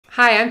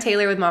Hi, I'm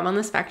Taylor with Mom on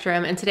the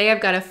Spectrum, and today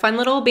I've got a fun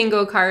little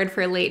bingo card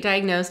for late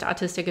diagnosed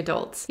autistic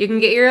adults. You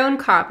can get your own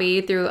copy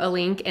through a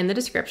link in the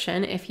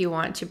description if you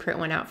want to print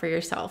one out for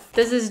yourself.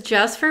 This is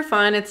just for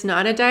fun. It's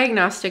not a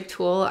diagnostic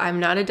tool. I'm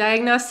not a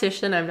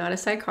diagnostician. I'm not a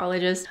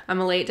psychologist.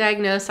 I'm a late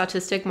diagnosed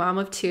autistic mom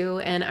of two,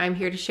 and I'm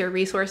here to share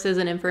resources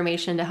and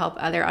information to help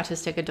other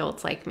autistic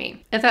adults like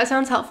me. If that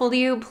sounds helpful to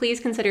you, please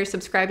consider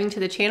subscribing to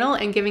the channel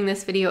and giving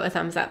this video a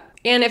thumbs up.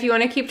 And if you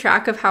want to keep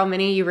track of how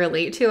many you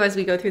relate to as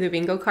we go through the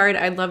bingo card,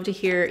 I'd love to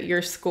hear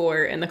your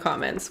score in the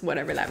comments,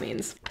 whatever that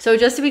means. So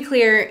just to be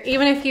clear,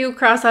 even if you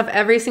cross off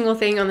every single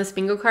thing on this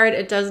bingo card,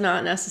 it does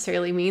not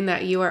necessarily mean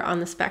that you are on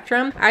the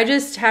spectrum. I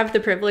just have the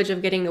privilege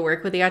of getting to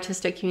work with the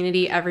autistic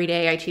community every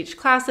day. I teach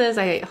classes,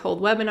 I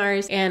hold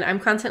webinars, and I'm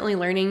constantly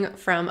learning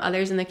from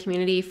others in the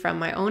community, from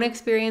my own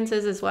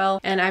experiences as well.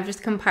 And I've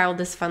just compiled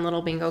this fun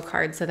little bingo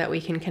card so that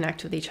we can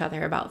connect with each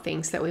other about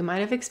things that we might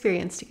have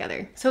experienced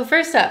together. So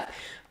first up,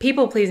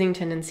 people-pleasing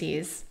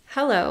tendencies.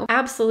 Hello.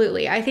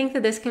 Absolutely. I think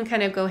that this can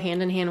kind of go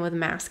hand in hand with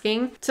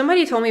masking.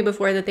 Somebody told me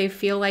before that they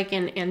feel like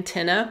an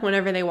antenna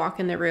whenever they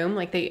walk in the room,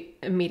 like they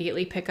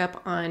immediately pick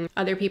up on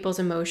other people's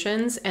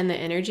emotions and the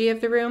energy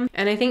of the room.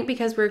 And I think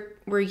because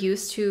we're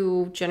used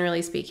to,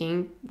 generally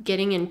speaking,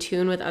 getting in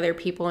tune with other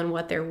people and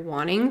what they're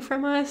wanting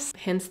from us,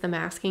 hence the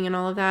masking and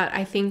all of that,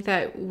 I think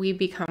that we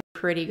become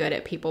pretty good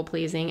at people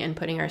pleasing and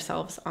putting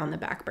ourselves on the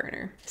back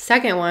burner.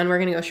 Second one, we're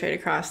gonna go straight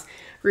across.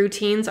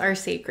 Routines are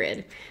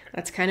sacred.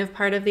 That's kind of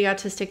part of the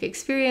autistic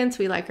experience.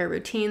 We like our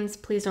routines.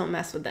 Please don't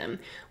mess with them.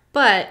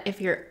 But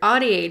if you're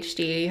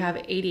ADHD, you have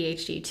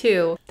ADHD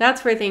too,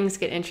 that's where things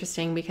get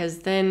interesting because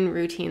then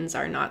routines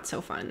are not so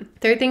fun.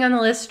 Third thing on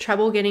the list,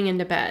 trouble getting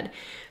into bed.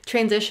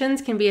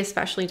 Transitions can be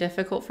especially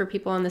difficult for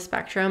people on the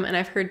spectrum, and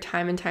I've heard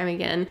time and time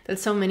again that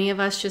so many of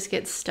us just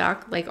get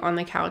stuck like on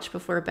the couch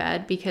before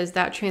bed because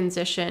that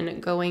transition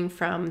going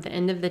from the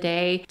end of the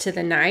day to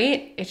the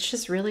night, it's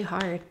just really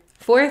hard.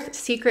 Fourth,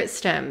 secret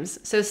stems.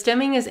 So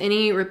stemming is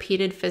any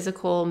repeated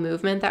physical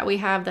movement that we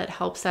have that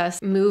helps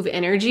us move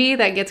energy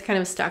that gets kind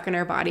of stuck in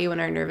our body when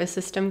our nervous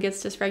system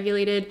gets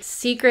dysregulated.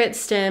 Secret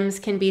stems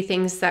can be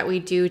things that we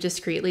do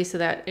discreetly so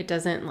that it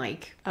doesn't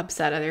like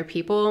upset other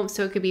people.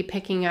 So it could be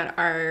picking at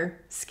our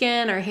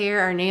skin, our hair,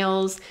 our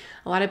nails.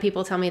 A lot of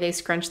people tell me they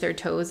scrunch their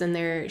toes in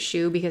their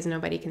shoe because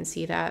nobody can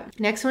see that.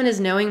 Next one is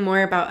knowing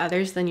more about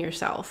others than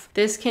yourself.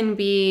 This can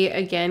be,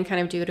 again,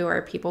 kind of due to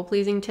our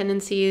people-pleasing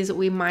tendencies.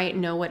 We might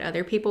know what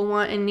other people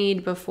want and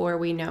need before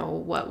we know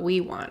what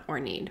we want or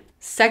need.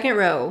 Second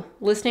row,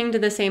 listening to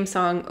the same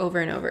song over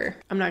and over.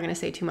 I'm not gonna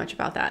say too much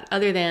about that,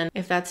 other than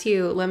if that's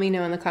you, let me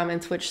know in the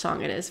comments which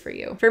song it is for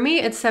you. For me,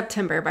 it's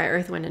September by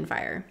Earth, Wind &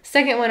 Fire.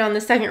 Second one on the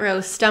second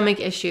row,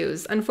 stomach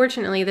issues.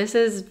 Unfortunately, this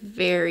is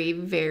very,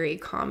 very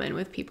common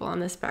with people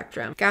on the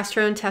spectrum.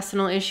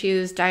 Gastrointestinal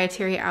issues,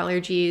 dietary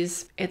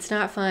allergies. It's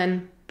not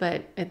fun,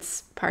 but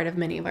it's part of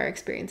many of our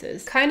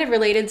experiences. Kind of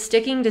related,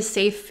 sticking to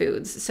safe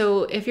foods.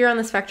 So if you're on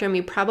the spectrum,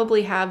 you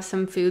probably have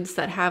some foods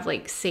that have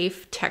like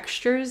safe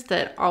textures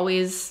that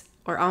always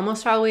or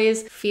almost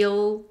always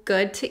feel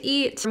good to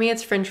eat. For me,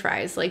 it's French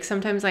fries. Like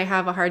sometimes I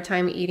have a hard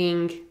time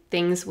eating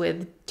things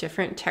with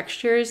different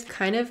textures,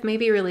 kind of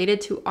maybe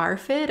related to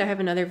ARFID. I have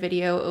another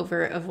video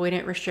over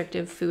avoidant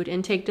restrictive food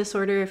intake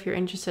disorder if you're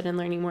interested in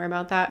learning more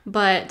about that.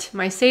 But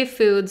my safe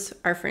foods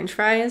are French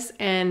fries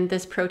and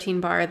this protein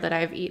bar that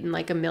I've eaten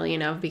like a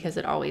million of because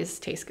it always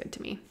tastes good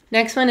to me.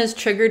 Next one is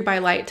triggered by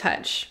light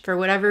touch. For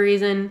whatever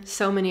reason,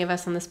 so many of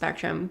us on the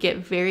spectrum get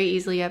very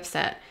easily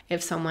upset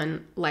if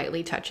someone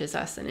lightly touches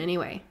us in any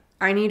way.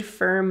 I need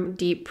firm,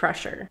 deep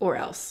pressure or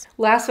else.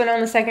 Last one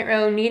on the second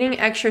row, needing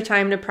extra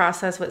time to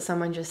process what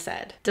someone just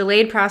said.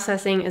 Delayed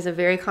processing is a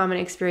very common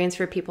experience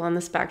for people on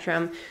the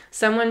spectrum.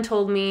 Someone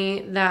told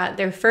me that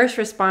their first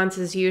response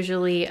is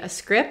usually a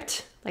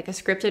script, like a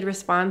scripted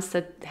response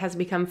that has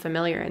become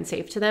familiar and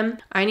safe to them.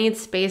 I need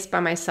space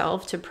by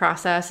myself to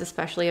process,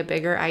 especially a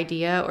bigger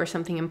idea or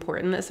something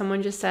important that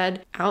someone just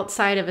said,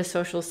 outside of a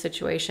social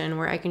situation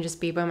where I can just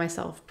be by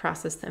myself,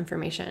 process the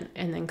information,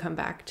 and then come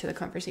back to the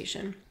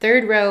conversation.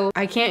 Third row,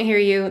 I can't hear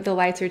you, the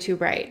lights are too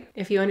bright.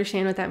 If you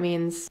understand what that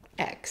means,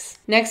 X.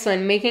 Next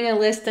one, making a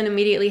list and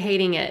immediately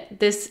hating it.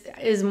 This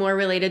is more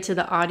related to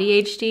the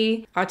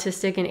ADHD,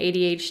 autistic and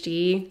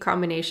ADHD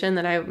combination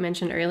that I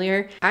mentioned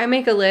earlier. I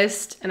make a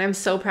list and I'm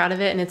so proud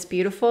of it and it's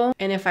beautiful.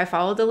 And if I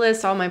followed the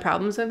list, all my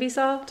problems would be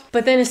solved.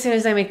 But then as soon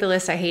as I make the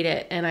list, I hate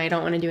it and I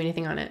don't want to do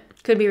anything on it.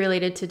 Could be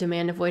related to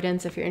demand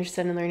avoidance if you're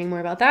interested in learning more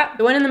about that.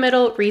 The one in the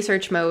middle,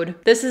 research mode.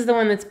 This is the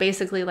one that's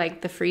basically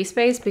like the free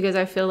space because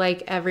I feel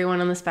like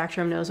everyone on the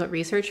spectrum knows what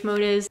research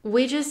mode is.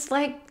 We just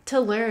like to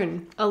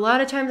learn. A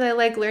lot of times I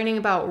like learning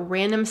about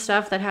random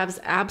stuff that has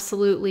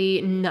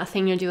absolutely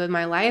nothing to do with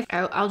my life.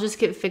 I'll just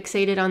get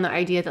fixated on the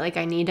idea that like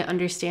I need to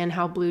understand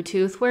how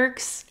Bluetooth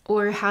works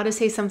or how to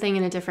say something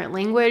in a different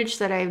language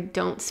that I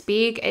don't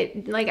speak.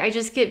 I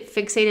just get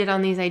fixated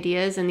on these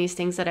ideas and these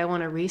things that I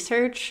want to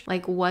research,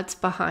 like what's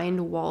behind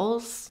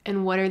walls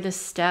and what are the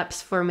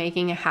steps for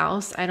making a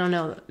house. I don't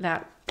know,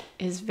 that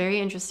is very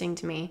interesting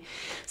to me.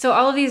 So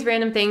all of these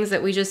random things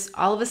that we just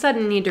all of a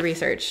sudden need to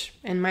research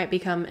and might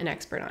become an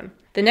expert on.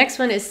 The next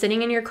one is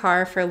sitting in your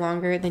car for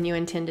longer than you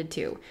intended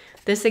to.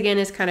 This again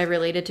is kind of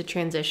related to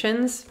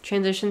transitions.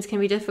 Transitions can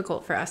be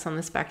difficult for us on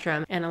the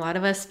spectrum, and a lot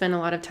of us spend a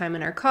lot of time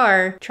in our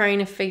car trying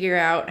to figure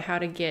out how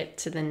to get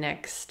to the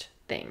next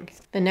thing.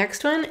 The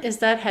next one is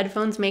that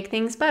headphones make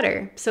things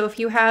better. So if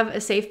you have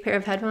a safe pair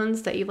of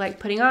headphones that you like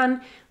putting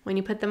on, when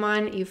you put them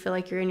on, you feel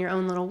like you're in your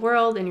own little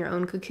world, in your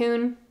own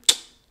cocoon,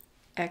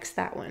 X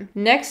that one.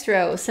 Next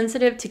row,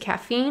 sensitive to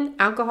caffeine,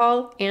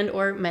 alcohol, and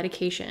or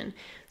medication.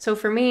 So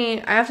for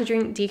me, I have to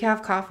drink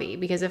decaf coffee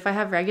because if I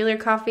have regular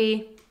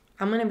coffee,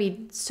 I'm gonna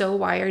be so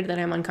wired that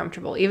I'm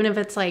uncomfortable, even if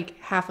it's like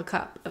half a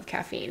cup of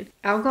caffeine.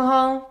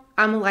 Alcohol,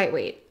 I'm a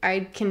lightweight.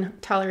 I can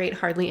tolerate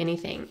hardly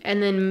anything.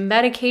 And then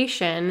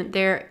medication,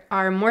 there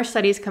are more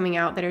studies coming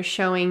out that are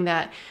showing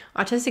that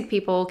autistic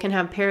people can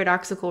have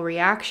paradoxical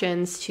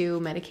reactions to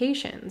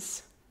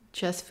medications.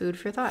 Just food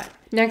for thought.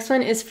 Next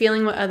one is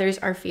feeling what others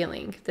are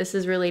feeling. This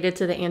is related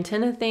to the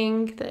antenna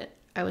thing that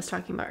I was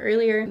talking about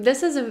earlier.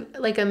 This is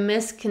like a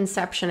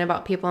misconception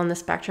about people on the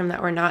spectrum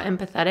that we're not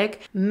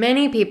empathetic.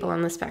 Many people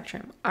on the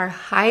spectrum are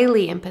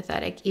highly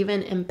empathetic,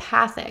 even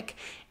empathic,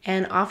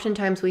 and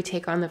oftentimes we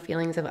take on the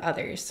feelings of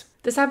others.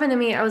 This happened to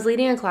me. I was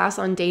leading a class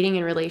on dating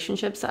and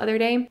relationships the other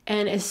day,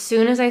 and as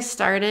soon as I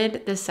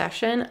started this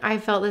session, I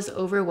felt this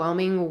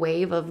overwhelming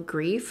wave of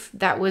grief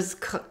that was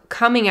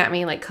coming at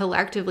me like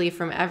collectively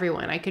from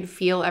everyone. I could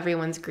feel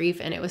everyone's grief,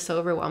 and it was so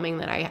overwhelming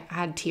that I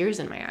had tears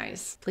in my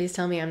eyes. Please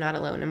tell me I'm not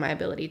alone in my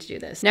ability to do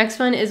this. Next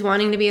one is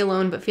wanting to be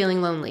alone but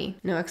feeling lonely.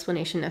 No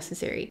explanation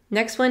necessary.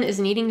 Next one is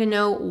needing to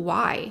know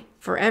why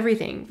for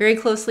everything, very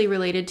closely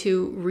related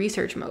to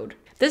research mode.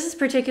 This is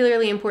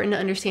particularly important to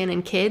understand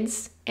in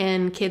kids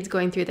and kids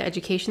going through the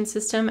education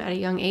system at a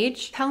young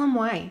age. Tell them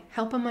why.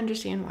 Help them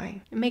understand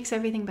why. It makes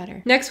everything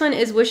better. Next one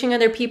is wishing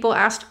other people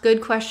asked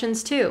good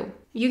questions too.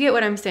 You get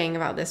what I'm saying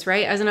about this,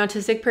 right? As an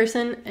autistic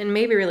person, and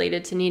maybe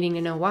related to needing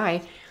to know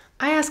why,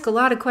 I ask a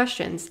lot of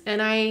questions, and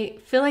I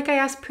feel like I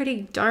ask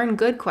pretty darn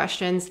good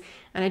questions,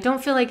 and I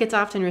don't feel like it's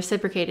often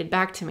reciprocated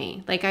back to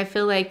me. Like I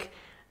feel like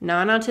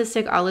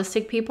non-autistic,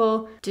 allistic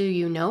people, do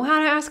you know how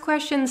to ask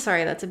questions?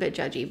 Sorry, that's a bit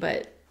judgy,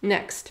 but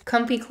next,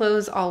 comfy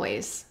clothes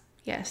always.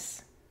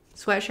 Yes.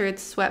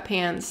 Sweatshirts,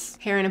 sweatpants,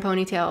 hair in a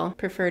ponytail,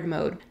 preferred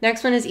mode.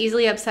 Next one is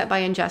easily upset by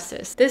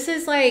injustice. This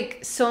is like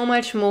so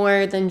much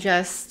more than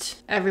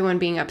just everyone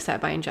being upset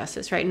by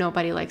injustice, right?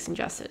 Nobody likes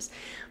injustice.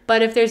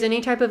 But if there's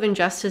any type of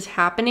injustice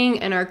happening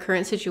in our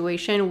current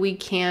situation, we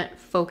can't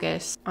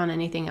focus on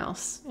anything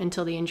else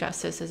until the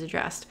injustice is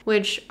addressed,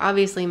 which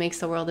obviously makes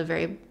the world a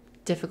very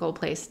difficult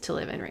place to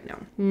live in right now.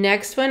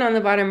 Next one on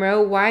the bottom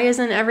row, why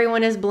isn't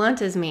everyone as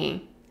blunt as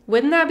me?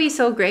 Wouldn't that be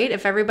so great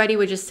if everybody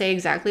would just say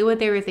exactly what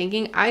they were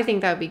thinking? I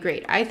think that would be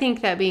great. I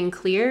think that being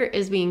clear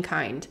is being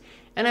kind.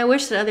 And I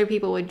wish that other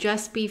people would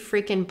just be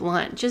freaking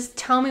blunt. Just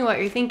tell me what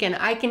you're thinking.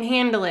 I can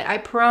handle it. I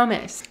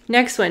promise.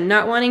 Next one,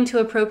 not wanting to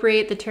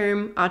appropriate the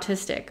term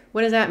autistic.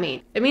 What does that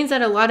mean? It means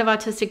that a lot of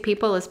autistic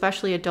people,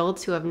 especially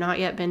adults who have not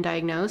yet been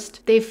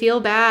diagnosed, they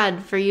feel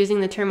bad for using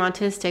the term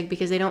autistic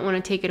because they don't want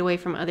to take it away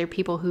from other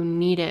people who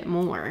need it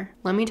more.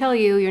 Let me tell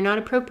you, you're not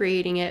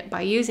appropriating it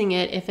by using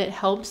it if it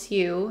helps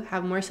you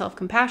have more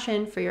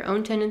self-compassion for your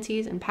own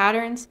tendencies and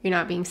patterns. You're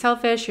not being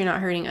selfish. You're not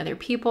hurting other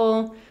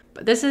people.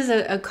 But this is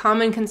a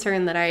common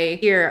concern that I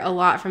hear a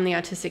lot from the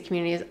autistic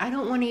community is, I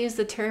don't want to use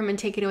the term and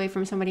take it away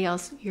from somebody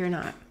else. You're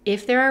not.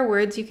 If there are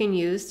words you can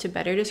use to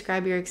better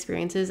describe your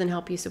experiences and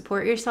help you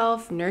support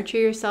yourself, nurture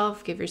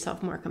yourself, give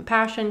yourself more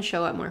compassion,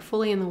 show up more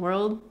fully in the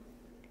world,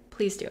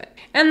 please do it.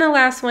 And the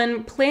last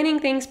one, planning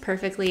things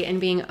perfectly and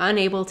being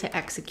unable to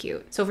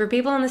execute. So for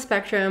people on the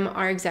spectrum,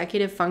 our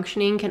executive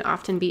functioning can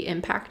often be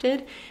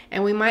impacted,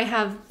 and we might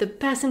have the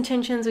best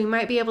intentions. We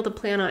might be able to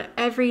plan on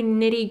every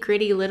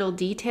nitty-gritty little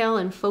detail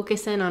and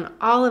focus in on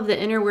all of the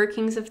inner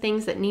workings of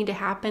things that need to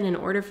happen in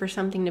order for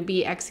something to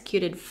be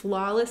executed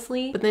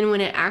flawlessly. But then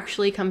when it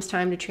actually comes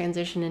time to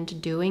transition into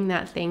doing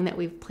that thing that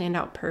we've planned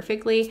out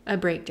perfectly, a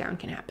breakdown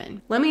can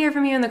happen. Let me hear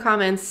from you in the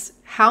comments.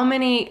 How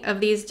many of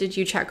these did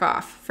you check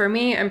off? For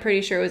me, I'm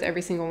pretty sure it was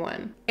every single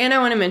one. And I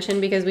want to mention,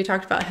 because we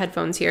talked about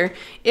headphones here,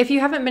 if you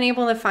haven't been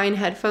able to find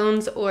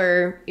headphones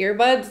or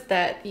earbuds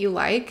that you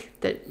like,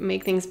 that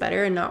make things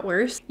better and not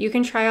worse, you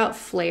can try out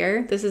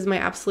Flare. This is my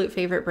absolute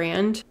favorite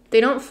brand. They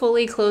don't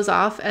fully close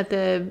off at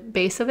the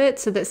base of it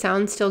so that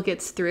sound still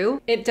gets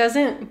through. It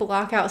doesn't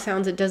block out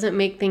sounds. It doesn't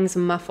make things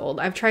muffled.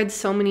 I've tried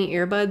so many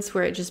earbuds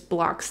where it just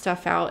blocks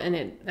stuff out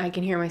and I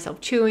can hear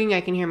myself chewing.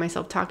 I can hear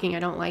myself talking. I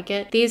don't like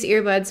it. These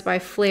earbuds by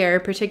Flare,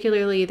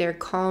 particularly their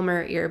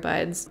calmer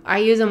earbuds, I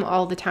use them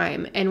all the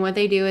time. And what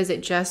they do is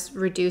it just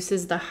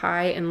reduces the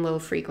high and low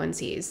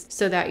frequencies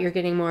so that you're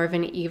getting more of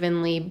an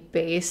evenly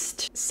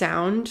based sound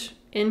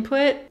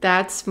input.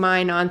 That's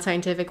my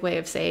non-scientific way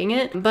of saying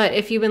it. But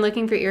if you've been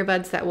looking for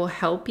earbuds that will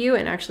help you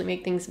and actually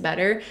make things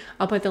better,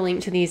 I'll put the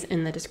link to these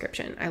in the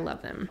description. I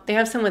love them. They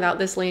have some without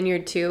this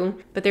lanyard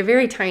too, but they're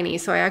very tiny,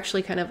 so I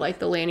actually kind of like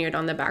the lanyard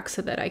on the back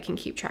so that I can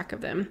keep track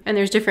of them. And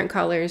there's different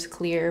colors: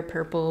 clear,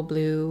 purple,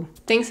 blue.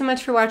 Thanks so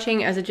much for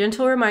watching. As a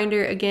gentle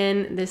reminder,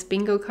 again, this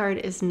bingo card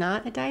is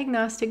not a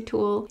diagnostic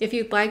tool. If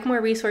you'd like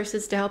more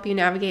resources to help you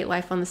navigate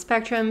life on the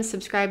spectrum,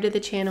 subscribe to the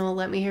channel.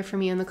 Let me hear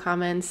from you in the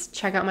comments.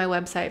 Check out my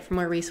website for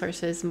more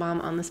resources,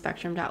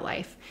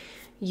 momonthespectrum.life.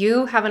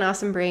 You have an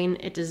awesome brain.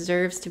 It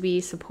deserves to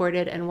be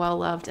supported and well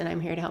loved, and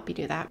I'm here to help you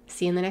do that.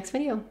 See you in the next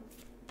video.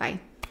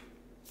 Bye.